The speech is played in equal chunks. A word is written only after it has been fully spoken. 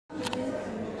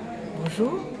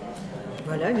bonjour.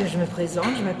 Voilà, je me présente,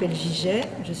 je m'appelle JIJEY,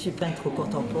 je suis peintre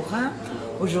contemporain.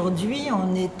 Aujourd'hui,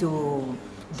 on est au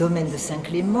domaine de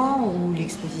Saint-Clément où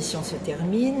l'exposition se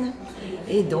termine.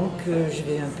 Et donc, je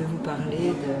vais un peu vous parler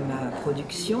de ma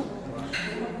production.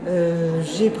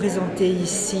 J'ai présenté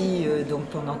ici donc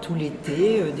pendant tout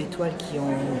l'été des toiles qui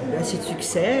ont eu assez de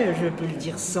succès, je peux le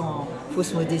dire sans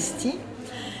fausse modestie,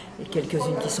 et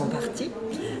quelques-unes qui sont parties.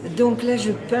 Donc là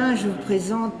je peins, je vous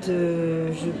présente,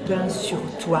 je peins sur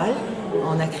toile,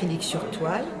 en acrylique sur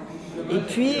toile, et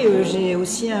puis j'ai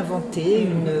aussi inventé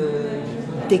une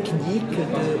technique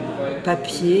de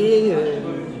papier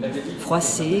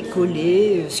froissé,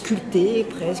 collé, sculpté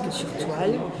presque sur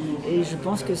toile, et je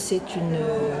pense que c'est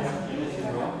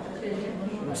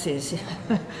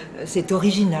c'est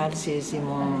original, c'est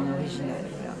mon original.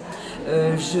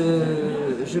 Voilà.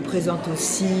 Je présente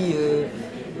aussi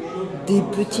des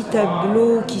petits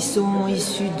tableaux qui sont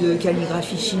issus de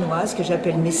calligraphie chinoise que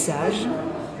j'appelle messages,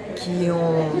 qui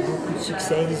ont beaucoup de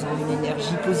succès, ils ont une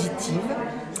énergie positive.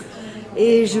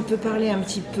 Et je peux parler un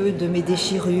petit peu de mes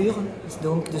déchirures,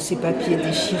 donc de ces papiers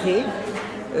déchirés.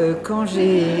 Quand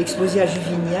j'ai exposé à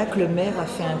Juvignac, le maire a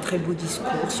fait un très beau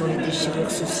discours sur les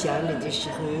déchirures sociales, les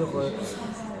déchirures,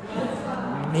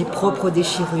 mes propres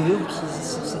déchirures.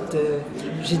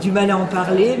 J'ai du mal à en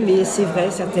parler, mais c'est vrai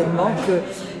certainement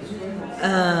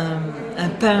qu'un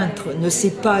peintre ne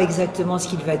sait pas exactement ce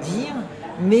qu'il va dire,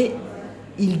 mais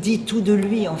il dit tout de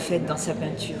lui en fait dans sa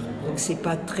peinture. Donc c'est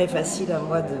pas très facile à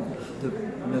moi de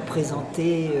me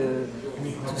présenter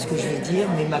tout ce que je veux dire,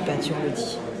 mais ma peinture le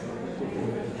dit.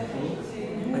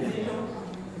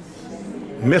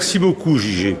 Merci beaucoup,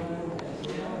 JIJEY.